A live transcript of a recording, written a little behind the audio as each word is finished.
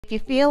If you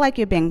feel like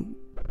you're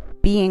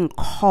being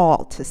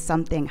called to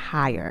something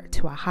higher,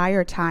 to a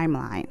higher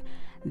timeline,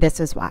 this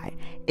is why.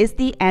 It's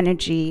the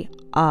energy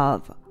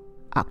of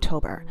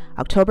October.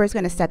 October is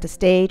going to set the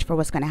stage for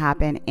what's going to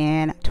happen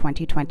in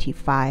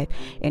 2025.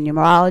 In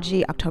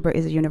numerology, October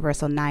is a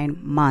universal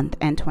 9-month,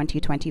 and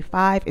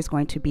 2025 is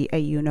going to be a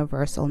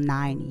universal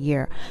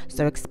 9-year.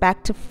 So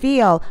expect to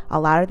feel a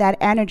lot of that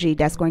energy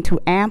that's going to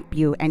amp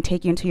you and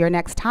take you into your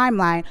next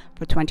timeline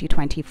for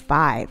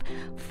 2025.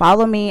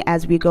 Follow me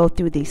as we go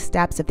through these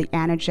steps of the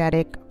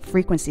energetic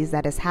frequencies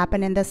that is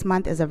happening this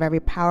month. Is a very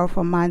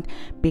powerful month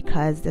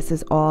because this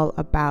is all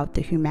about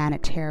the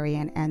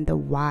humanitarian and the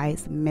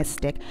wise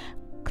mystic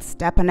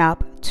stepping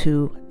up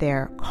to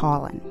their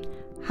calling.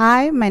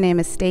 Hi, my name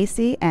is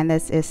Stacy, and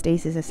this is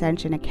Stacy's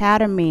Ascension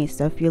Academy.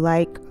 So if you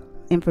like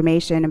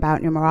information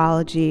about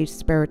numerology,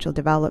 spiritual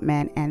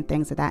development, and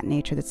things of that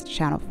nature, this is the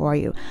channel for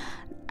you.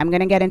 I'm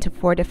going to get into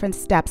 4 different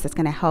steps that's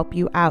going to help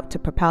you out to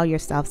propel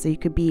yourself so you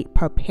could be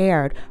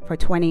prepared for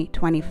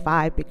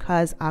 2025,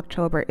 because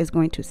October is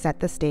going to set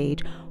the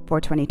stage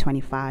for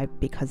 2025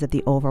 because of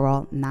the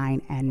overall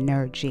 9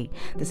 energy.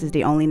 This is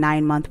the only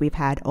 9-month we've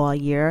had all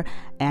year,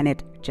 and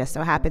it just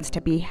so happens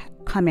to be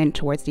coming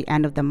towards the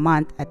end of the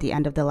month, at the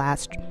end of the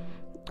last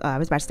I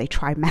was about to say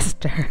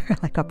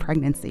trimester, like a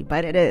pregnancy,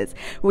 but it is.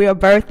 We are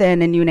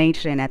birthing a new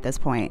nation at this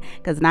point,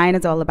 because 9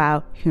 is all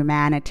about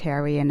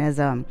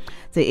humanitarianism.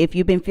 So if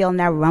you've been feeling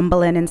that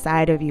rumbling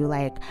inside of you,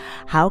 like,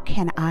 how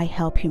can I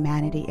help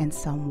humanity in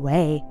some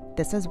way?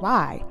 This is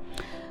why.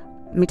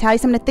 Let me tell you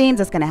some of the themes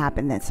that's going to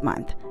happen this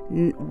month.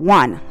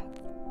 1,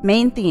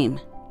 main theme,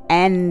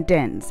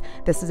 endings.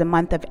 This is a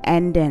month of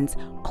endings,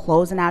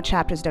 closing out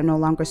chapters that no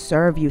longer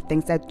serve you,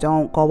 things that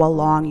don't go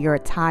along your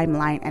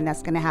timeline, and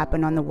that's going to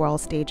happen on the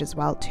world stage as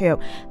well too.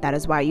 That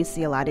is why you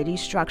see a lot of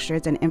these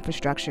structures and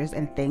infrastructures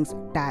and things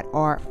that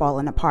are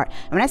falling apart.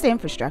 And when I say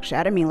infrastructure,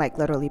 I don't mean like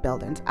literally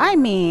buildings. I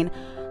mean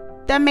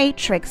the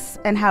matrix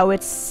and how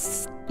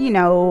it's,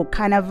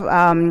 kind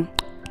of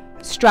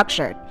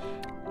structured.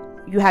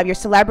 You have your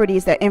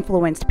celebrities that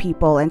influence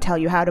people and tell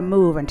you how to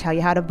move and tell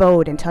you how to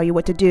vote and tell you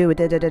what to do.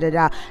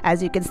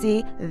 As you can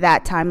see,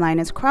 that timeline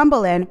is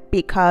crumbling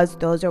because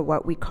those are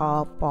what we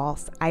call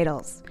false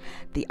idols.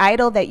 The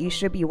idol that you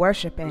should be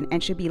worshiping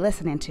and should be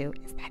listening to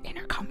is that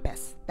inner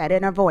compass, that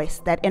inner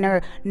voice, that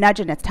inner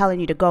nudging that's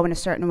telling you to go in a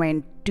certain way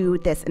and do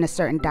this in a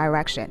certain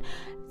direction.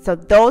 So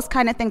those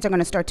kind of things are going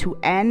to start to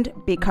end,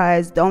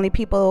 because the only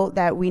people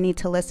that we need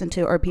to listen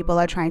to are people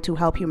that are trying to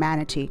help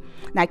humanity,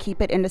 not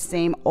keep it in the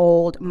same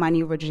old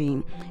money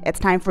regime. It's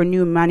time for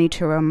new money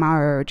to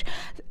emerge.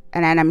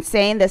 And I'm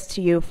saying this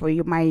to you, for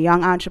you, my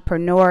young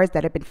entrepreneurs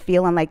that have been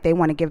feeling like they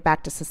want to give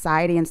back to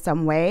society in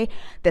some way.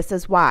 This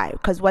is why.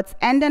 Because what's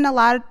ending a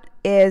lot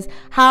is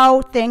how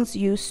things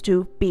used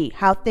to be,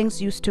 how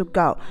things used to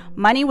go.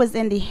 Money was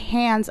in the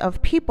hands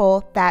of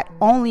people that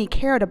only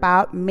cared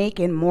about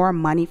making more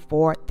money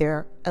for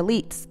their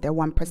elites, their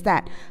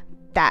 1%.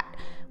 That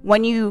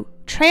when you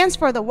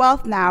transfer the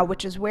wealth now,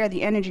 which is where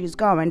the energy is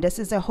going, this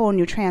is a whole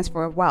new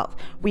transfer of wealth.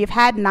 We've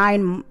had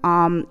 9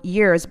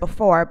 years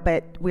before,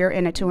 but we're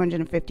in a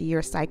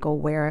 250-year cycle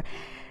where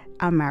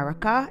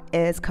America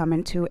is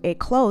coming to a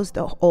close.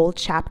 The old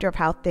chapter of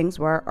how things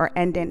were are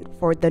ending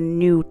for the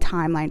new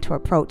timeline to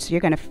approach. So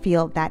you're going to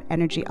feel that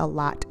energy a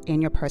lot in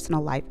your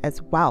personal life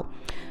as well.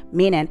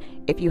 Meaning,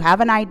 if you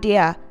have an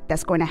idea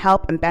that's going to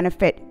help and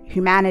benefit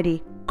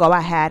humanity, go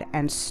ahead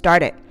and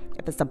start it.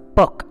 If it's a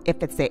book,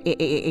 if it's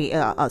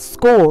a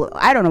school,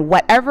 I don't know,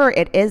 whatever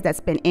it is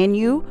that's been in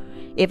you,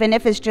 even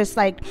if it's just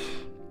like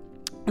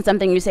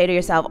something you say to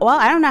yourself, well,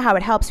 I don't know how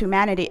it helps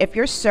humanity. If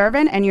you're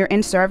serving and you're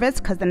in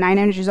service, because the 9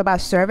 energy is about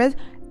service,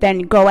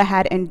 then go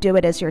ahead and do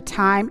it, as your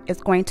time is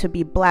going to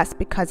be blessed,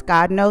 because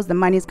God knows the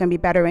money is going to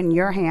be better in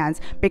your hands,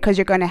 because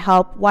you're going to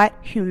help what?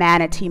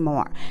 Humanity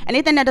more.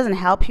 Anything that doesn't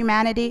help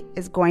humanity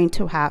is going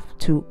to have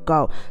to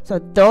go. So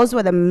those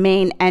were the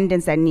main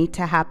endings that need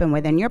to happen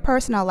within your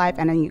personal life,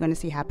 and then you're going to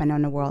see happen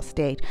on the world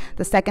stage.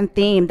 The second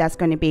theme that's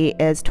going to be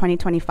is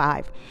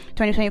 2025.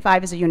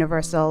 2025 is a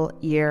universal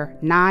year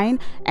 9,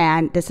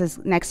 and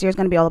next year is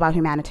going to be all about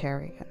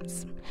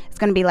humanitarians. It's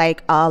going to be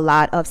like a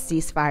lot of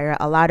ceasefire,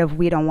 a lot of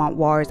we don't want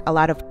wars, a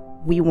lot of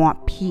we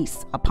want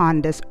peace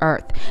upon this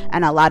earth,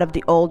 and a lot of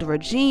the old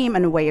regime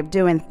and the way of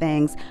doing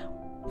things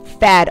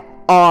fed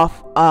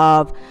off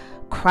of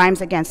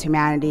crimes against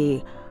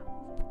humanity,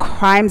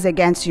 crimes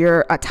against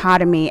your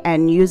autonomy,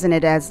 and using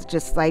it as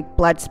just like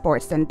blood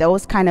sports. And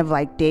those kind of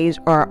like days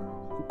are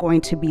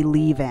going to be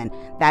leaving.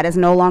 That is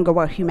no longer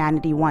what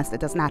humanity wants. That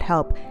does not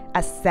help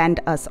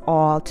ascend us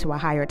all to a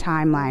higher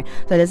timeline.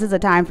 So this is a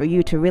time for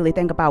you to really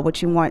think about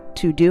what you want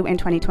to do in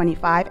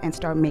 2025 and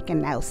start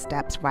making those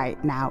steps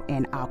right now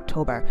in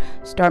October.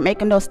 Start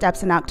making those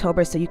steps in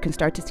October so you can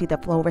start to see the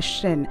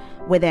flourishing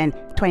within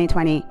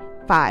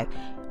 2025.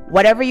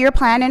 Whatever you're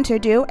planning to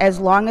do, as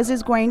long as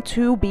it's going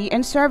to be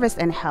in service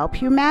and help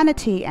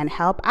humanity and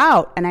help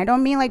out. And I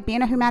don't mean like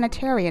being a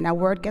humanitarian. That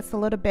word gets a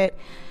little bit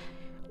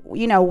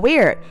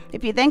weird.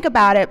 If you think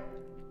about it,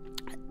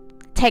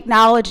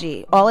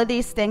 technology, all of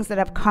these things that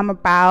have come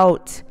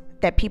about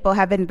that people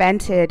have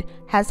invented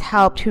has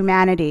helped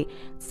humanity.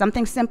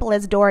 Something simple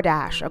as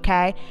DoorDash,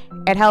 okay?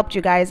 It helped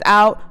you guys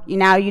out.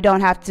 Now you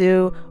don't have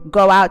to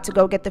go out to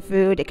go get the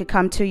food. It could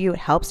come to you. It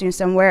helps you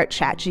somewhere.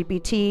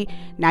 ChatGPT.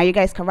 Now you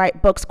guys can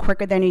write books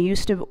quicker than you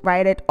used to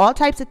write it. All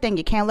types of things.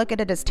 You can't look at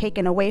it as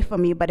taken away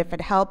from you, but if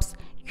it helps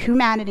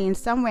humanity in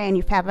some way and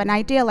you have an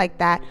idea like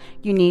that,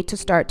 you need to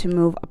start to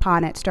move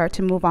upon it, start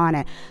to move on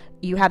it.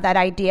 You have that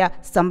idea,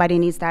 somebody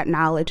needs that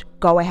knowledge,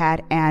 go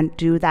ahead and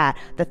do that.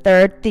 The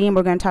third theme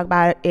we're going to talk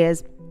about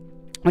is,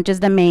 which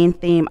is the main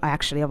theme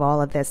actually of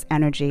all of this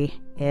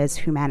energy, is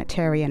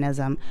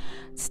humanitarianism.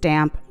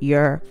 Stamp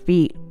your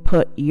feet,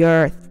 put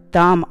your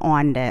thumb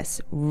on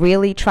this.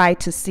 Really try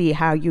to see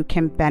how you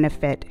can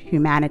benefit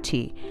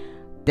humanity.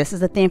 This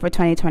is the theme for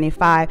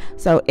 2025.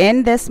 So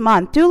in this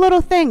month, do little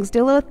things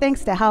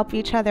to help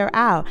each other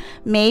out.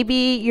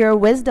 Maybe your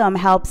wisdom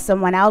helps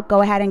someone out.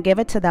 Go ahead and give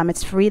it to them.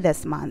 It's free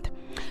this month.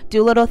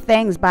 Do little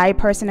things. Buy a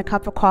person a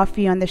cup of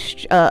coffee on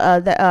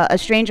a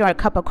stranger a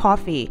cup of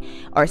coffee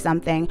or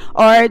something.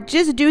 Or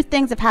just do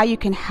things of how you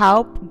can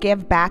help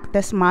give back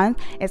this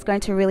month. It's going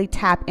to really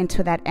tap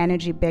into that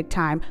energy big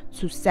time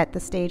to set the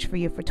stage for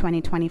you for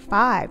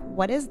 2025.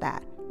 What is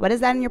that? What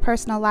is that in your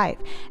personal life?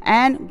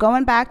 And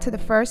going back to the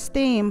first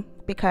theme,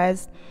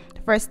 because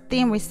the first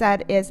theme we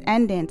said is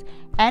ending.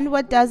 End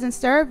what doesn't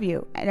serve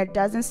you, and it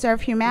doesn't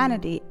serve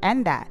humanity.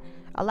 End that.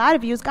 A lot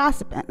of you is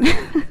gossiping.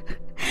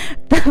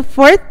 The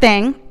fourth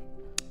thing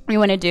you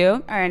want to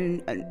do,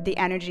 and the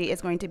energy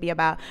is going to be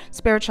about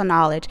spiritual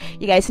knowledge.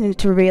 You guys need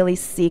to really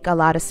seek a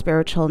lot of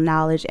spiritual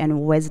knowledge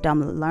and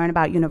wisdom. Learn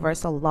about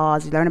universal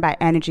laws, learn about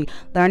energy,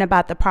 learn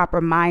about the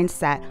proper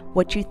mindset.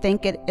 What you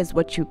think it is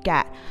what you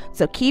get.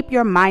 So keep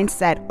your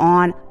mindset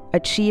on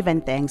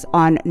achieving things,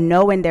 on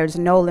knowing there's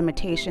no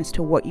limitations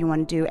to what you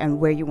want to do and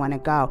where you want to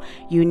go.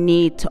 You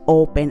need to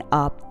open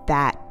up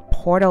that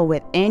portal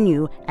within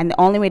you, and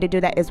the only way to do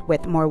that is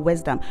with more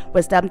wisdom.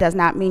 Wisdom does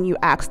not mean you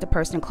ask the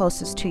person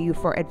closest to you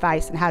for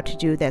advice on how to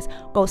do this.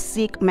 Go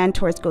seek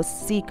mentors, go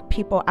seek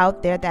people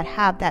out there that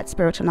have that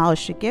spiritual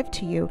knowledge to give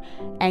to you,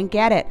 and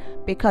get it,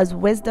 because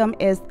wisdom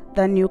is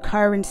the new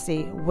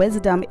currency.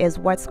 Wisdom is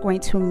what's going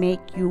to make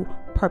you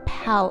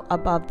propel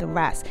above the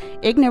rest.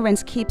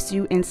 Ignorance keeps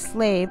you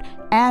enslaved,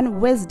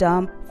 and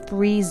wisdom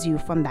frees you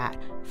from that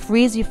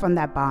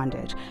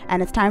bondage.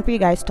 And it's time for you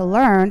guys to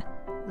learn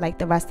like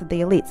the rest of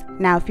the elites.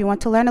 Now, if you want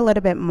to learn a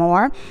little bit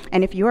more,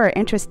 and if you are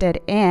interested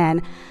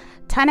in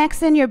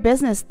 10xing your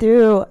business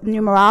through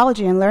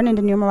numerology and learning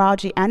the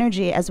numerology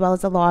energy as well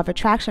as the law of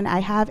attraction, I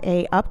have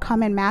a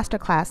upcoming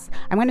masterclass.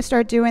 I'm going to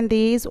start doing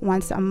these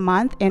once a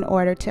month in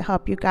order to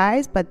help you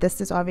guys, but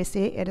this is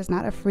obviously, it is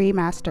not a free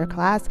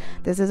masterclass.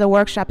 This is a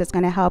workshop that's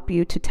going to help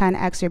you to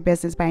 10x your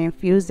business by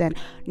infusing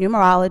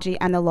numerology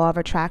and the law of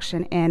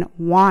attraction in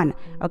one.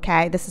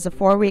 Okay, this is a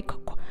 4-week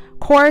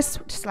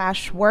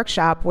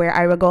course/workshop where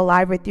I will go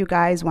live with you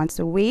guys once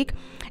a week,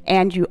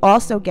 and you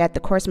also get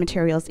the course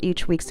materials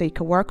each week so you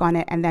can work on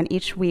it, and then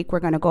each week we're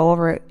going to go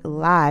over it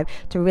live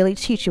to really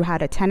teach you how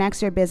to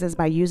 10x your business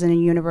by using the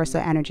universal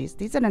energies.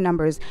 These are the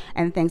numbers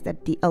and things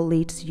that the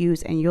elites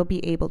use, and you'll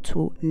be able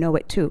to know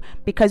it too,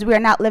 because we are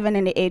not living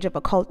in the age of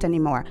occult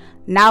anymore.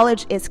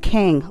 Knowledge is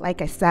king.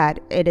 Like I said,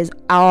 it is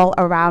all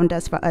around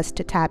us for us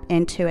to tap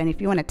into, and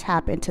if you want to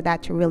tap into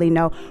that to really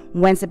know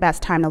when's the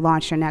best time to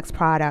launch your next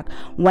product,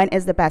 when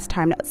is the best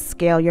time to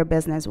scale your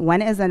business,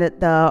 when is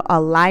the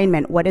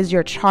alignment, what is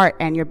your chart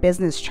and your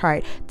business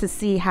chart, to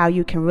see how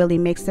you can really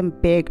make some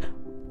big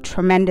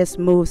tremendous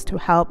moves to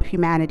help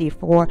humanity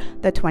for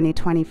the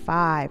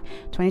 2025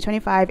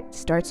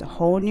 starts a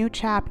whole new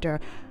chapter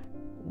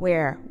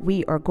where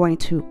we are going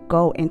to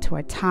go into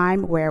a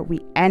time where we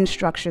end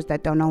structures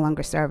that don't no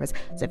longer serve us.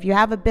 So if you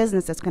have a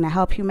business that's going to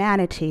help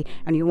humanity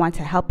and you want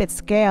to help it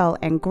scale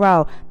and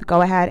grow,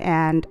 go ahead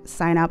and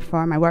sign up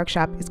for my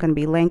workshop. It's going to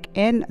be linked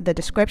in the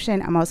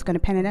description. I'm also going to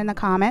pin it in the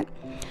comment.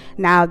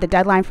 Now, the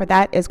deadline for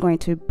that is going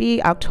to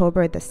be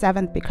October the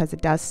 7th because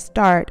it does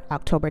start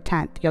October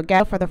 10th. You'll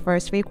get it for the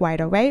first week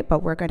right away,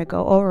 but we're going to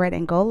go over it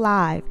and go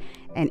live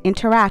and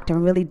interact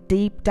and really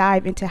deep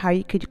dive into how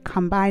you could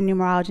combine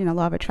numerology and the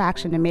law of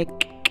attraction to make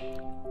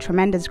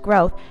tremendous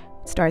growth.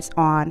 Starts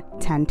on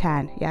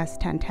 10/10. Yes,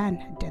 10/10.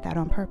 I did that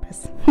on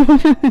purpose.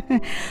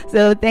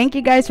 So thank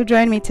you guys for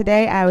joining me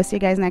today. I will see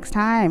you guys next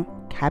time.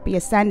 Happy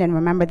ascending.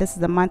 Remember, this is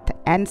the month to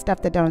end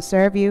stuff that don't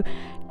serve you.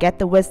 Get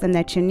the wisdom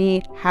that you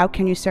need. How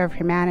can you serve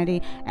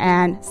humanity?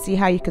 And see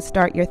how you can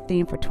start your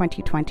theme for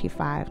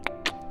 2025.